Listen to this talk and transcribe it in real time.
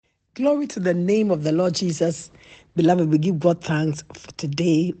Glory to the name of the Lord Jesus. Beloved, we give God thanks for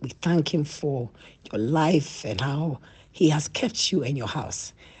today. We thank Him for your life and how He has kept you in your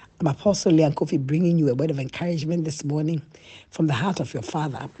house. I'm Apostle Leon Kofi bringing you a word of encouragement this morning from the heart of your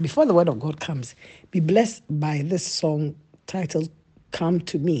Father. Before the word of God comes, be blessed by this song titled Come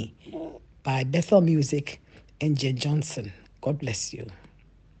to Me by Bethel Music and Jen Johnson. God bless you.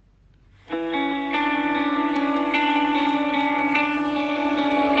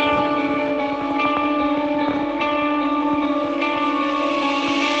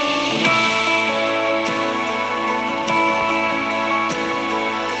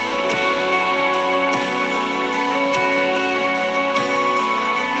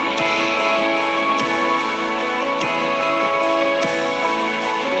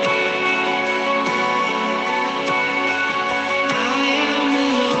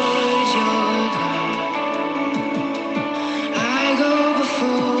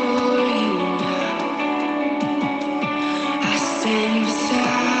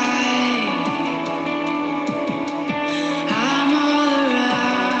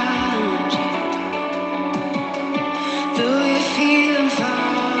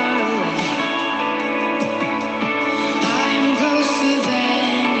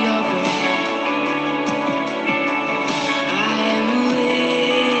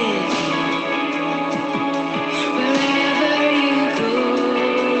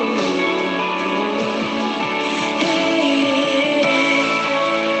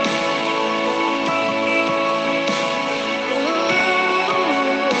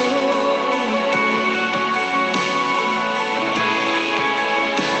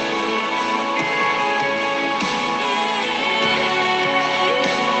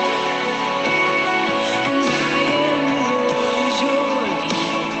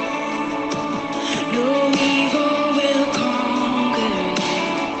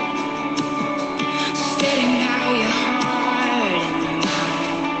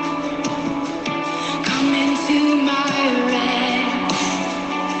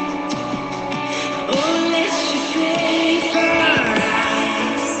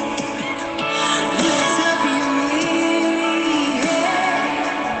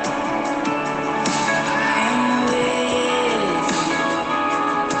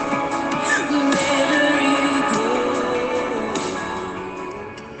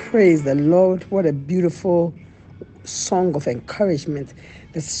 Praise the Lord. What a beautiful song of encouragement.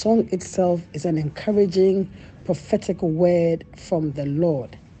 The song itself is an encouraging prophetic word from the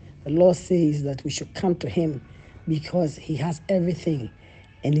Lord. The Lord says that we should come to Him because He has everything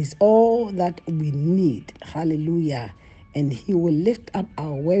and He's all that we need. Hallelujah. And He will lift up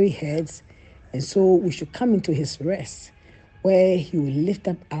our weary heads. And so we should come into His rest where He will lift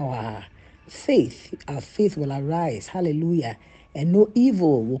up our faith. Our faith will arise. Hallelujah. And no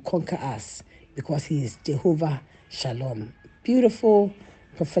evil will conquer us because He is Jehovah Shalom. Beautiful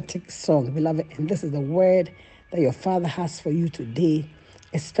prophetic song, beloved. And this is the word that your Father has for you today,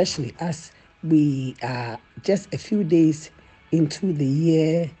 especially as we are just a few days into the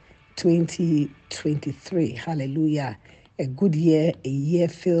year 2023. Hallelujah. A good year, a year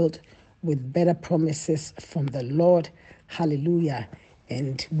filled with better promises from the Lord. Hallelujah.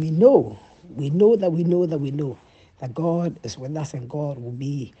 And we know that God is with us and God will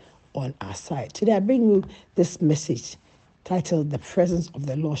be on our side. Today I bring you this message titled, The Presence of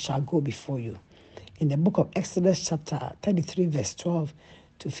the Lord Shall Go Before You. In the book of Exodus chapter 33 verse 12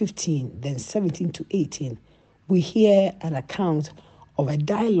 to 15, then 17 to 18, we hear an account of a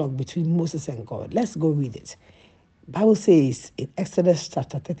dialogue between Moses and God. Let's go read it. The Bible says in Exodus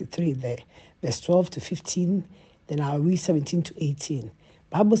chapter 33, verse 12 to 15, then I'll read 17 to 18.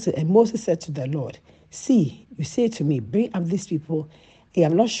 Bible says, and Moses said to the Lord, see, you say to me, bring up these people. You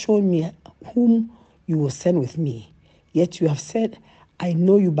have not shown me whom you will send with me. Yet you have said, I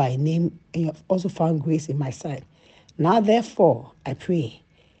know you by name, and you have also found grace in my sight. Now therefore, I pray,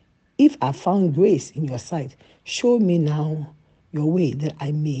 if I found grace in your sight, show me now your way, that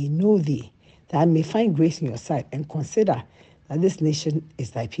I may know thee, that I may find grace in your sight, and consider that this nation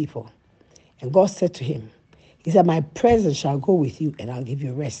is thy people. And God said to him, He said, my presence shall go with you, and I'll give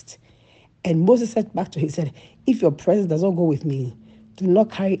you rest. And Moses said back to him, he said, if your presence does not go with me, do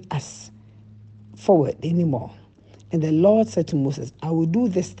not carry us forward anymore. And the Lord said to Moses, I will do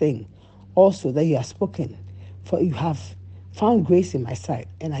this thing also that you have spoken, for you have found grace in my sight,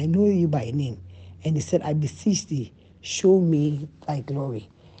 and I know you by name. And he said, I beseech thee, show me thy glory.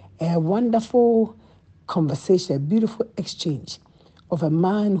 A wonderful conversation, a beautiful exchange of a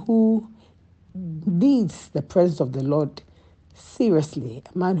man who needs the presence of the Lord seriously,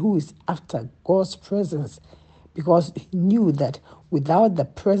 a man who is after God's presence, because he knew that without the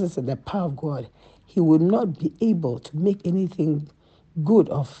presence and the power of God, he would not be able to make anything good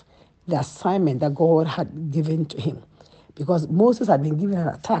of the assignment that God had given to him. Because Moses had been given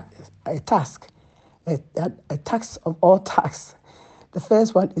a task, a task of all tasks. The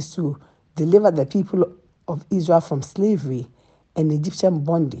first one is to deliver the people of Israel from slavery and Egyptian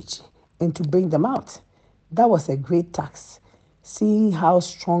bondage and to bring them out. That was a great task. Seeing how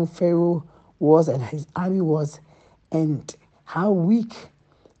strong Pharaoh was and his army was, and how weak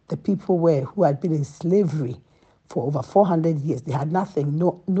the people were who had been in slavery for over 400 years. They had nothing,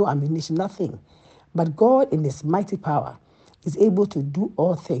 no ammunition, nothing. But God, in his mighty power, is able to do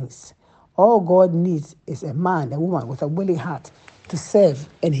all things. All God needs is a man, a woman with a willing heart to serve,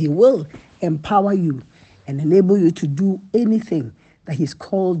 and he will empower you and enable you to do anything that he's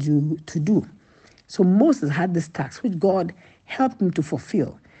called you to do. So Moses had this task which God helped him to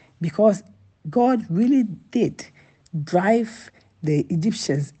fulfill, because God really did drive the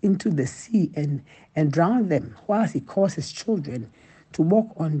Egyptians into the sea and drown them, whilst he caused his children to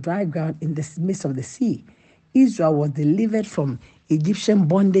walk on dry ground in the midst of the sea. Israel was delivered from Egyptian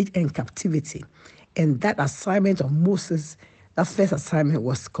bondage and captivity. And that assignment of Moses, that first assignment,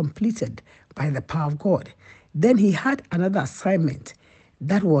 was completed by the power of God. Then he had another assignment,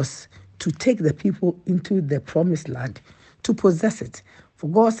 that was to take the people into the promised land to possess it. For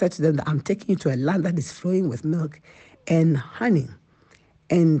God said to them that I'm taking you to a land that is flowing with milk and honey.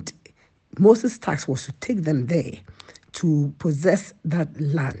 And Moses' task was to take them there to possess that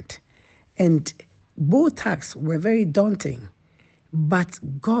land. And both tasks were very daunting, but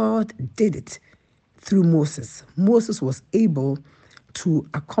God did it through Moses. Moses was able to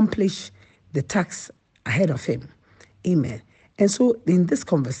accomplish the task ahead of him. Amen. And so in this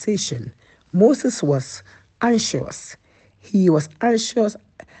conversation, Moses was anxious. He was anxious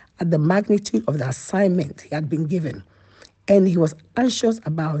at the magnitude of the assignment he had been given. And he was anxious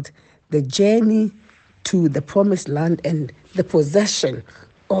about the journey to the promised land and the possession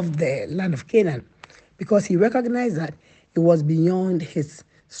of the land of Canaan, because he recognized that it was beyond his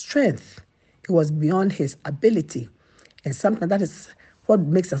strength. It was beyond his ability. And sometimes that is what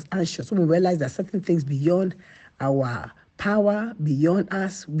makes us anxious, when we realize that certain things beyond our power, beyond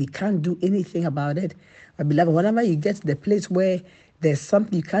us, we can't do anything about it. My beloved, whenever you get to the place where there's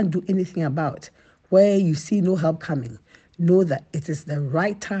something you can't do anything about, where you see no help coming, know that it is the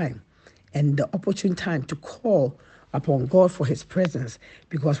right time and the opportune time to call upon God for his presence,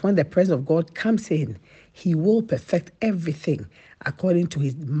 because when the presence of God comes in, he will perfect everything according to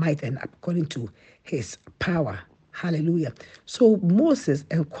his might and according to his power. Hallelujah. So Moses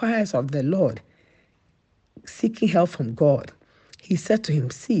inquires of the Lord, seeking help from God. He said to him,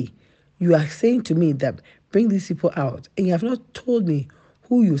 see, you are saying to me that bring these people out, and you have not told me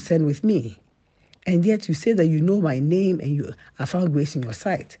who you send with me. And yet you say that you know my name and you have found grace in your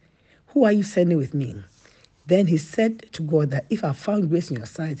sight. Who are you sending with me? Then he said to God that if I found grace in your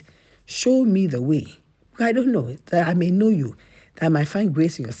sight, show me the way. I don't know, that I may know you, that I might find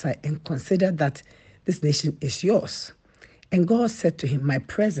grace in your sight and consider that this nation is yours. And God said to him, my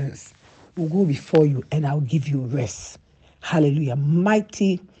presence will go before you and I'll give you rest. Hallelujah.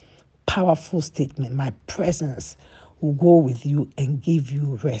 Mighty, powerful statement. My presence will go with you and give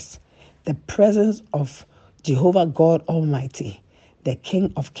you rest. The presence of Jehovah God Almighty, the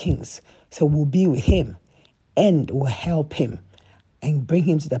King of Kings, so will be with him and will help him and bring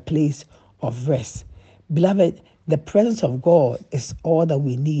him to the place of rest. Beloved, the presence of God is all that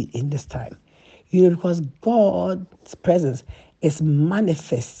we need in this time. You know, because God's presence is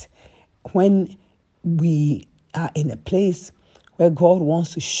manifest when we are in a place where God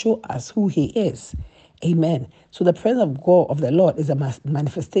wants to show us who he is. Amen. So the presence of God, of the Lord, is a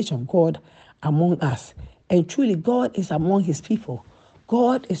manifestation of God among us. And truly, God is among his people.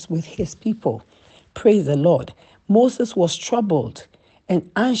 God is with his people. Praise the Lord. Moses was troubled and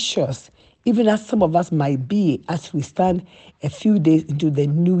anxious, even as some of us might be as we stand a few days into the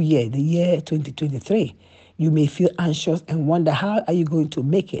new year, the year 2023. You may feel anxious and wonder, how are you going to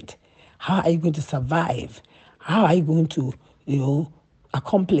make it? How are you going to survive? How are you going to,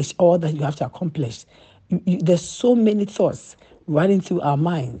 accomplish all that you have to accomplish? There's so many thoughts running through our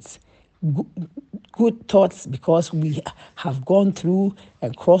minds. Good thoughts, because we have gone through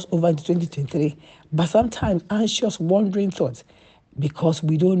and crossed over into 2023, but sometimes anxious, wandering thoughts, because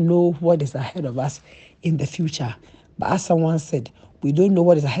we don't know what is ahead of us in the future. But as someone said, we don't know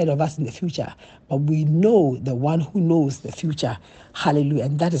what is ahead of us in the future, but we know the one who knows the future. Hallelujah.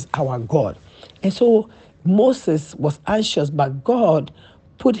 And that is our God. And so Moses was anxious, but God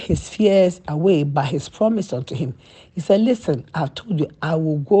put his fears away by his promise unto him. He said, listen, I've told you, I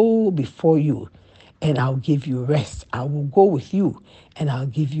will go before you and I'll give you rest. I will go with you and I'll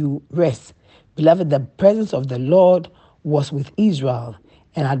give you rest. Beloved, the presence of the Lord was with Israel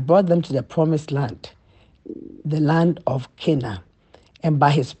and had brought them to the promised land, the land of Canaan. And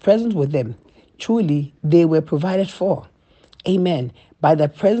by his presence with them, truly they were provided for. Amen. By the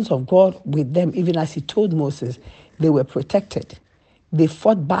presence of God with them, even as he told Moses, they were protected. They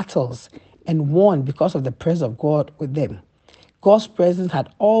fought battles and won because of the presence of God with them. God's presence had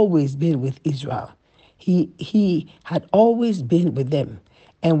always been with Israel. He had always been with them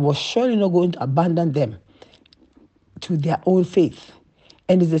and was surely not going to abandon them to their own faith.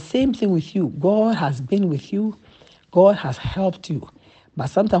 And it's the same thing with you. God has been with you. God has helped you. But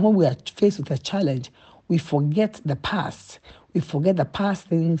sometimes when we are faced with a challenge, we forget the past. We forget the past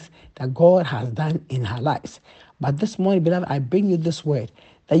things that God has done in our lives. But this morning, beloved, I bring you this word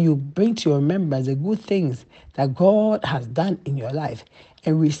that you bring to your remembrance the good things that God has done in your life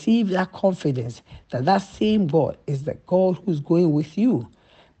and receive that confidence that that same God is the God who's going with you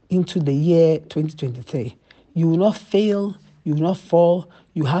into the year 2023. You will not fail, you will not fall,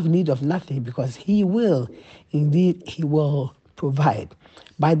 you have need of nothing because he will, indeed, he will provide.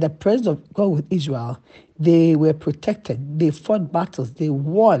 By the presence of God with Israel, they were protected, they fought battles, they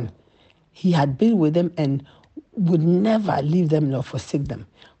won. He had been with them and would never leave them nor forsake them.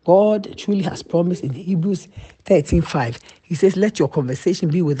 God truly has promised in Hebrews 13:5. He says, let your conversation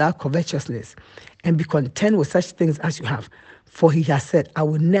be without covetousness and be content with such things as you have. For he has said, I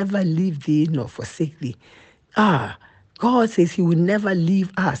will never leave thee nor forsake thee. God says he will never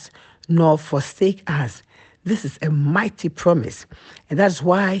leave us nor forsake us. This is a mighty promise. And that's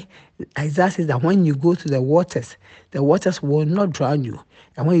why Isaiah says that when you go through the waters will not drown you.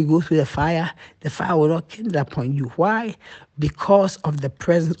 And when you go through the fire will not kindle upon you. Why? Because of the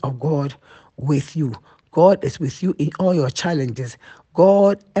presence of God with you. God is with you in all your challenges.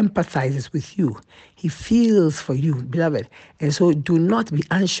 God empathizes with you. He feels for you, beloved. And so do not be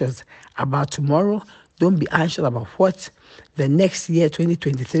anxious about tomorrow. Don't be anxious about what the next year,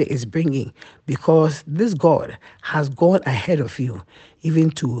 2023, is bringing, because this God has gone ahead of you,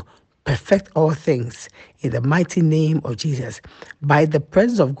 even to perfect all things in the mighty name of Jesus. By the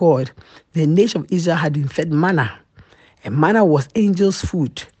presence of God, the nation of Israel had been fed manna, and manna was angels'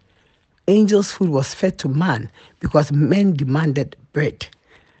 food. Angels' food was fed to man because men demanded bread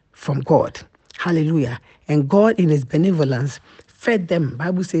from God. Hallelujah. And God in his benevolence fed them,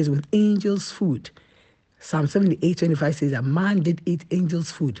 Bible says, with angels' food. Psalm 78:25 says that man did eat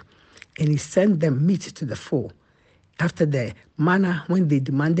angels' food, and he sent them meat to the full. After the manna, when they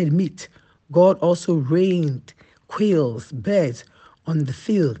demanded meat, God also rained quails, birds on the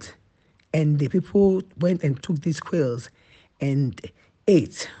field. And the people went and took these quails and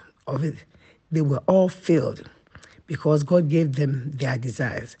ate of it. They were all filled because God gave them their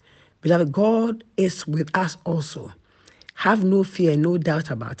desires. Beloved, God is with us also. Have no fear, no doubt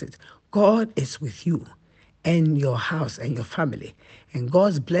about it. God is with you and your house and your family. And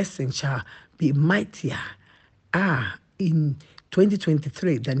God's blessing shall be mightier in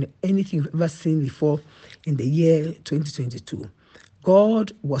 2023 than anything you've ever seen before in the year 2022.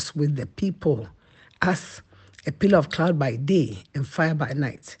 God was with the people as a pillar of cloud by day and fire by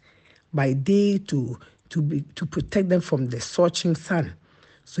night. By day to protect them from the scorching sun.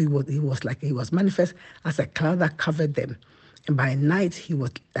 So he was manifest as a cloud that covered them. And by night he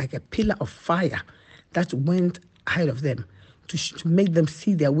was like a pillar of fire that went ahead of them to make them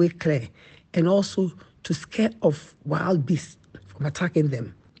see their way clear, and also to scare off wild beasts from attacking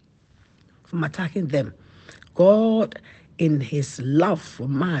them. God, in his love for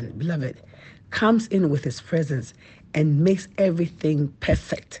man, beloved, comes in with his presence and makes everything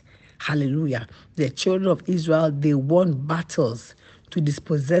perfect. Hallelujah. The children of Israel, they won battles to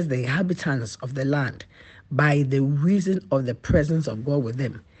dispossess the inhabitants of the land by the reason of the presence of God with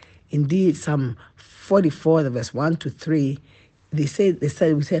them. Indeed, Psalm 44, verse 1 to 3, we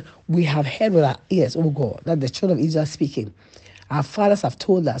said, we have heard with our ears, O God, that the children of Israel speaking. Our fathers have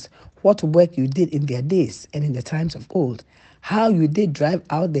told us what work you did in their days and in the times of old, how you did drive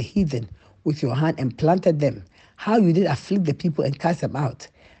out the heathen with your hand and planted them, how you did afflict the people and cast them out.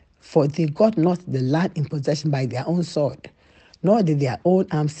 For they got not the land in possession by their own sword, nor did their own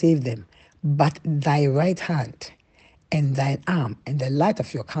arm save them, but thy right hand and thine arm and the light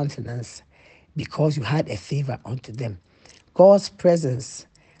of your countenance, because you had a favor unto them. God's presence,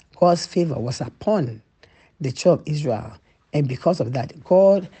 God's favor was upon the children of Israel. And because of that,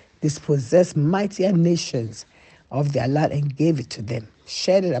 God dispossessed mightier nations of their land and gave it to them,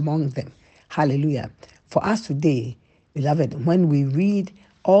 shared it among them. Hallelujah. For us today, beloved, when we read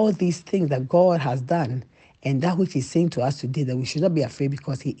all these things that God has done and that which he's saying to us today, that we should not be afraid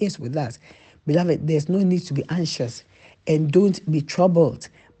because he is with us. Beloved, there's no need to be anxious, and don't be troubled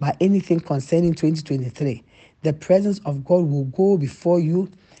by anything concerning 2023. The presence of God will go before you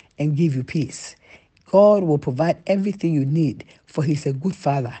and give you peace. God will provide everything you need, for He's a good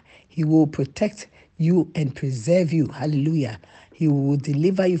Father. He will protect you and preserve you. Hallelujah. He will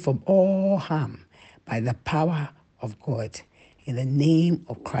deliver you from all harm by the power of God. In the name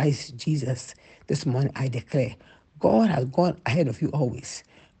of Christ Jesus, this morning I declare, God has gone ahead of you always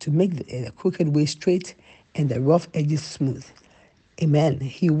to make the crooked way straight and the rough edges smooth. Amen.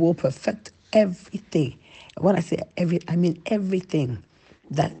 He will perfect everything. When I say I mean everything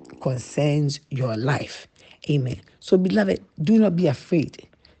that concerns your life. Amen. So, beloved, do not be afraid.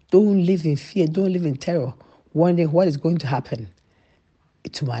 Don't live in fear. Don't live in terror, wondering what is going to happen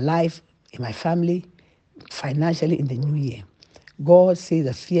to my life, in my family, financially in the new year. God says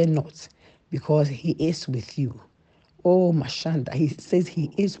that fear not, because He is with you. Oh, Mashanda, He says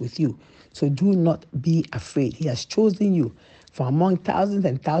He is with you. So do not be afraid. He has chosen you from among thousands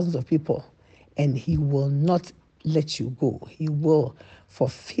and thousands of people, and He will not let you go. He will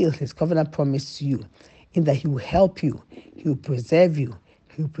fulfill His covenant promise to you, in that He will help you, He will preserve you,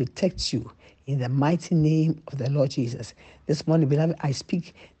 He will protect you, in the mighty name of the Lord Jesus. This morning, beloved, I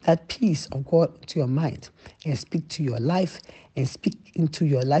speak that peace of God to your mind, and speak to your life, and speak into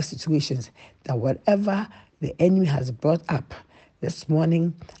your life situations, that whatever the enemy has brought up this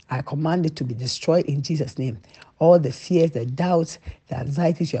morning, I command it to be destroyed in Jesus' name. All the fears, the doubts, the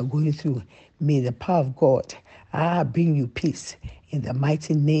anxieties you are going through, may the power of God bring you peace in the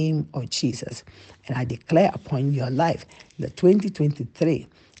mighty name of Jesus. And I declare upon your life that 2023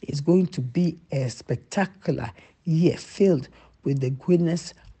 is going to be a spectacular year filled with the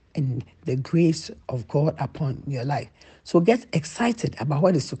goodness and the grace of God upon your life. So get excited about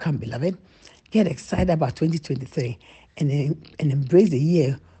what is to come, beloved. Get excited about 2023 and embrace the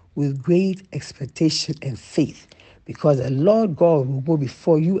year with great expectation and faith, because the Lord God will go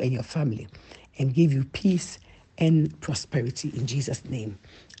before you and your family and give you peace and prosperity in Jesus' name.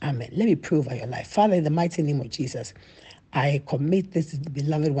 Amen. Let me pray over your life. Father, in the mighty name of Jesus, I commit this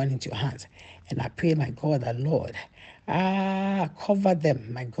beloved one into your hands. And I pray, my God, that Lord, cover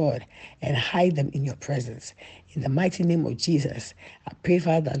them, my God, and hide them in your presence. In the mighty name of Jesus, I pray,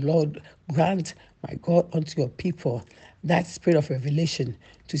 Father, Lord, grant, my God, unto your people that spirit of revelation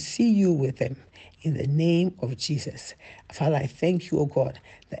to see you with them. In the name of Jesus. Father, I thank you, O God,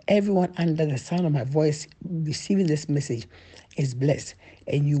 that everyone under the sound of my voice receiving this message is blessed,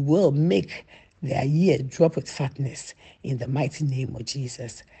 and you will make their year drop with fatness in the mighty name of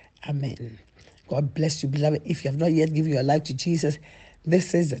Jesus. Amen. God bless you, beloved. If you have not yet given your life to Jesus,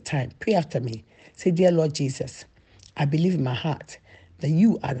 this is the time. Pray after me. Say, Dear Lord Jesus, I believe in my heart that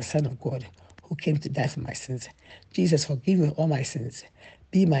you are the Son of God who came to die for my sins. Jesus, forgive me all my sins.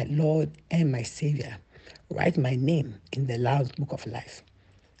 Be my Lord and my Savior. Write my name in the Lamb's Book of Life.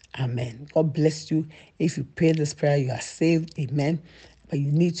 Amen. God bless you. If you pray this prayer, you are saved. Amen. But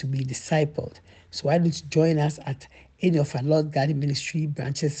you need to be discipled. So why don't you join us at any of our Lord Guiding Ministry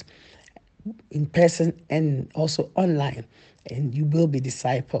branches, in person and also online, and you will be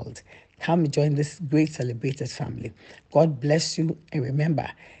discipled. Come join this great celebrated family. God bless you, and remember,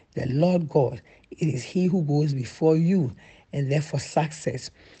 the Lord God, it is He who goes before you, and therefore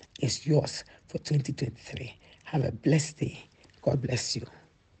success is yours for 2023. Have a blessed day. God bless you.